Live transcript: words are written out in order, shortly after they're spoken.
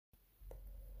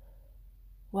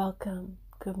Welcome.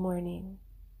 Good morning.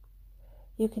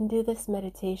 You can do this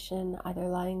meditation either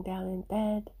lying down in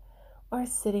bed or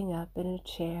sitting up in a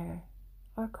chair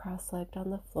or cross-legged on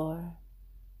the floor.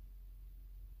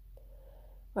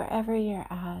 Wherever you're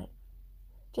at,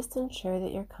 just ensure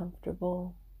that you're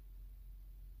comfortable.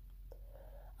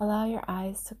 Allow your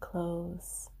eyes to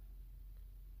close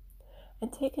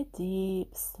and take a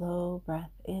deep, slow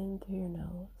breath in through your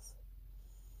nose.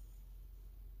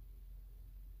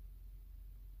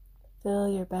 Fill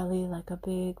your belly like a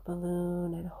big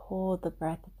balloon and hold the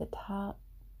breath at the top,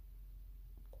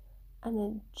 and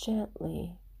then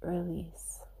gently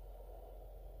release.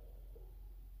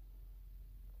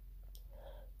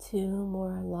 2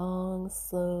 more long,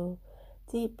 slow,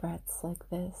 deep breaths like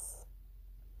this.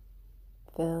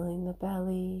 Filling the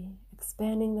belly,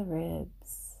 expanding the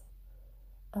ribs,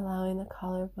 allowing the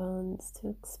collarbones to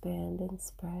expand and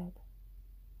spread.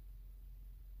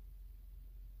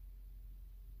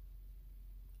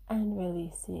 And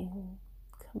releasing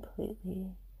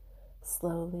completely,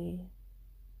 slowly.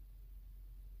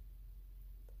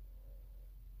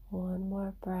 1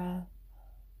 more breath.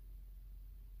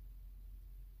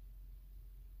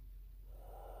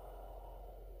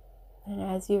 And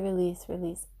as you release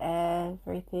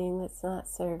everything that's not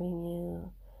serving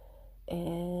you,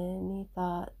 any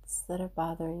thoughts that are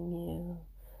bothering you,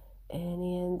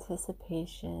 any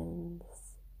anticipations.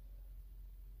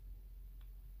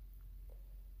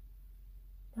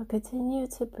 Now continue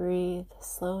to breathe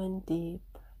slow and deep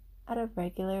at a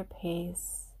regular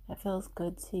pace that feels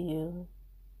good to you.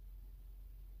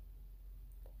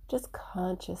 Just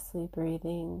consciously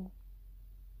breathing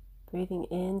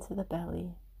into the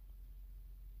belly,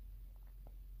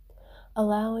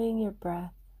 allowing your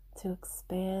breath to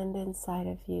expand inside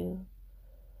of you,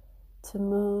 to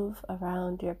move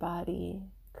around your body,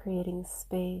 creating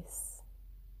space.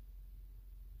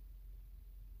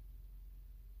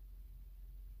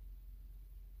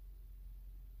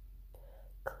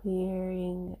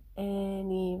 Clearing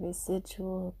any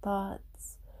residual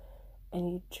thoughts,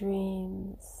 any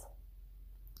dreams,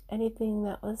 anything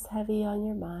that was heavy on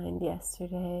your mind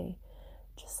yesterday.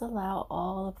 Just allow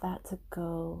all of that to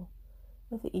go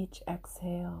with each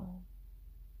exhale.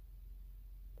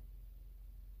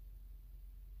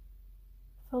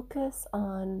 Focus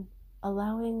on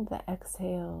allowing the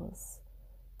exhales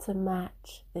to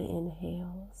match the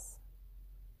inhales.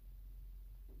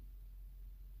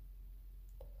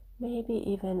 Maybe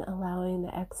even allowing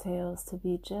the exhales to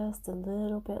be just a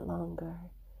little bit longer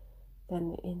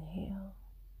than the inhale.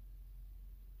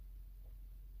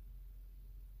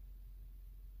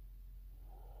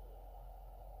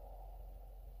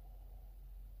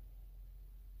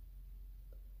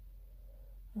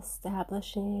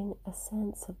 Establishing a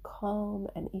sense of calm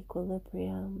and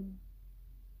equilibrium.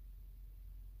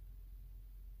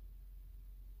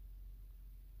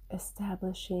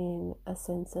 Establishing a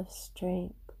sense of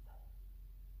strength.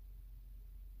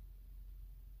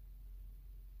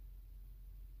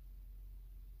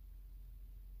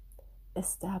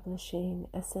 Establishing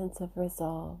a sense of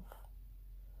resolve,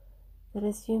 that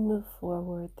as you move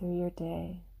forward through your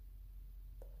day,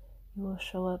 you will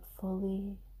show up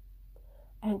fully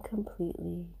and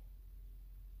completely.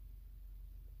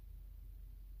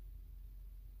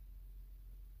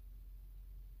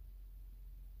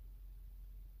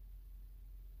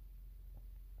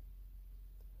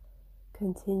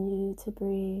 Continue to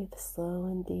breathe slow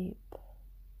and deep.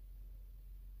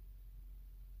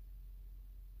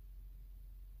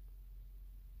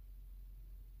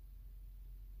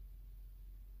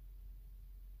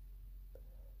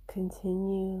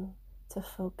 Continue to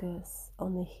focus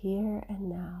on the here and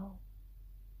now.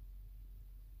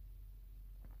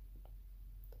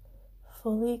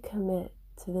 Fully commit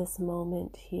to this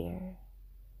moment here,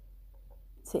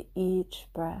 to each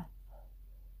breath,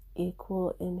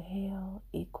 equal inhale,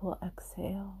 equal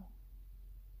exhale.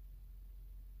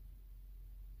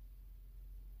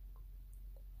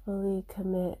 Fully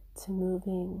commit to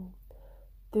moving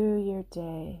through your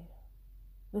day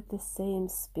with the same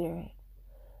spirit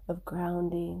of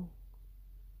grounding,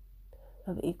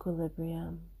 of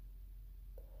equilibrium,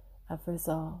 of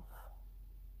resolve.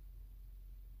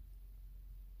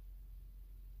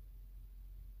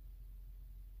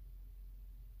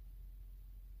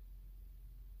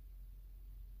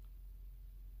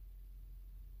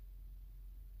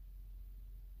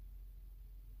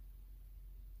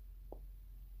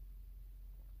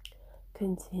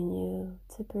 Continue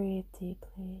to breathe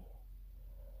deeply.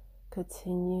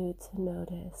 Continue to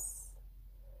notice.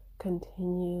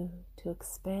 Continue to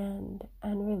expand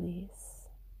and release.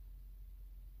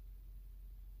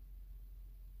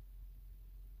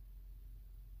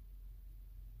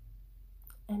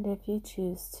 And if you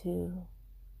choose to,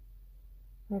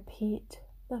 repeat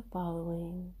the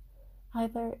following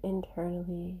either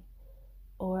internally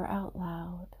or out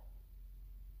loud.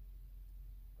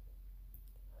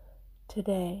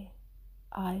 Today,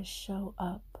 I show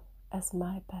up as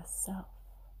my best self.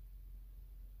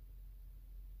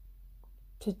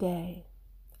 Today,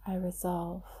 I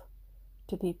resolve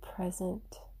to be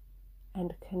present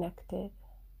and connected.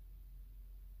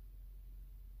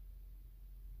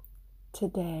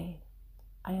 Today,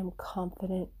 I am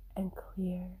confident and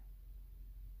clear.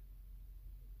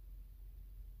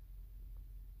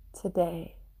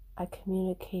 Today, I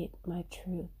communicate my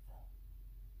truth.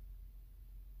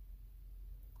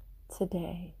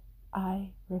 Today, I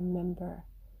remember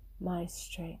my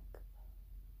strength.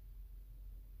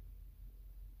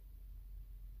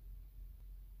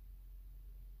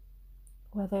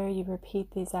 Whether you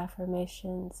repeat these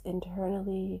affirmations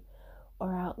internally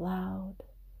or out loud,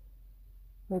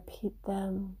 repeat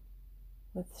them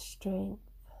with strength,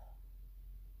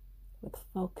 with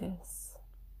focus.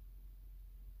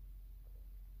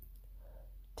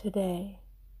 Today,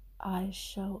 I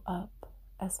show up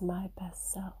as my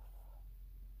best self.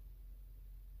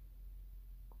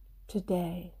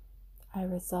 Today, I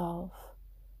resolve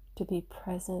to be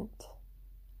present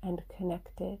and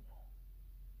connected.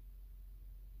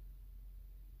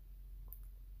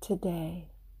 Today,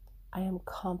 I am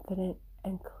confident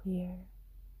and clear.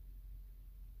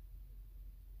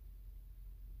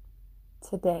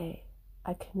 Today,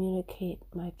 I communicate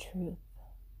my truth.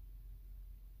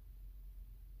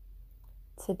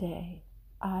 Today,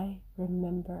 I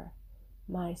remember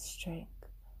my strength.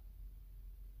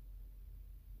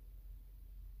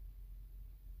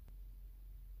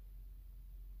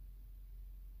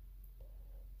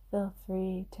 Feel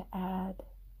free to add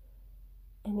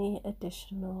any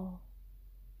additional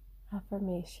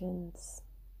affirmations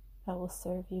that will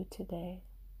serve you today.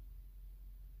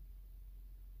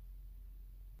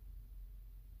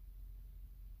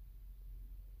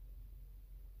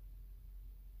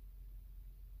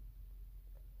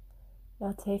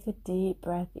 Now take a deep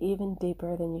breath, even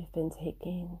deeper than you've been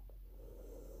taking.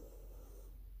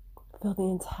 Fill the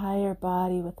entire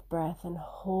body with breath and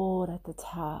hold at the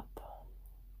top,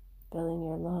 filling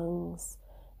your lungs,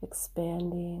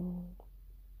 expanding.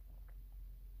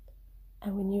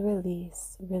 And when you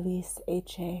release, release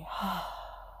HA.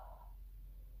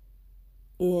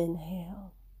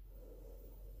 Inhale.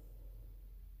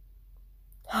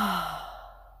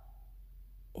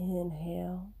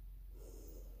 Inhale.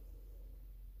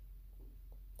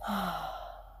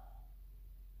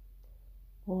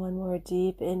 One more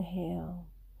deep inhale.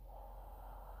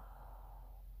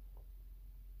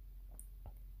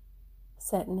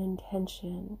 Set an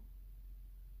intention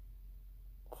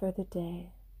for the day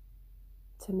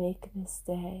to make this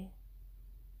day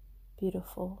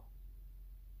beautiful,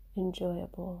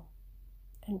 enjoyable,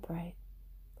 and bright.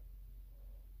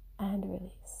 And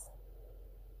release.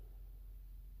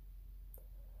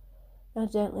 Now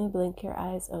gently blink your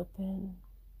eyes open.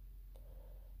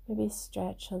 Maybe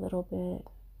stretch a little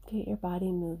bit. Get your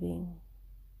body moving.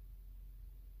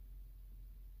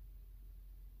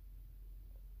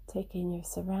 Take in your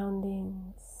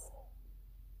surroundings.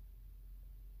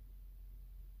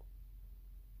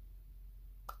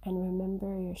 And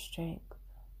remember your strength.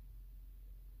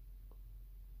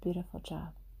 Beautiful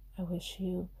job. I wish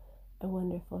you a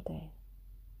wonderful day.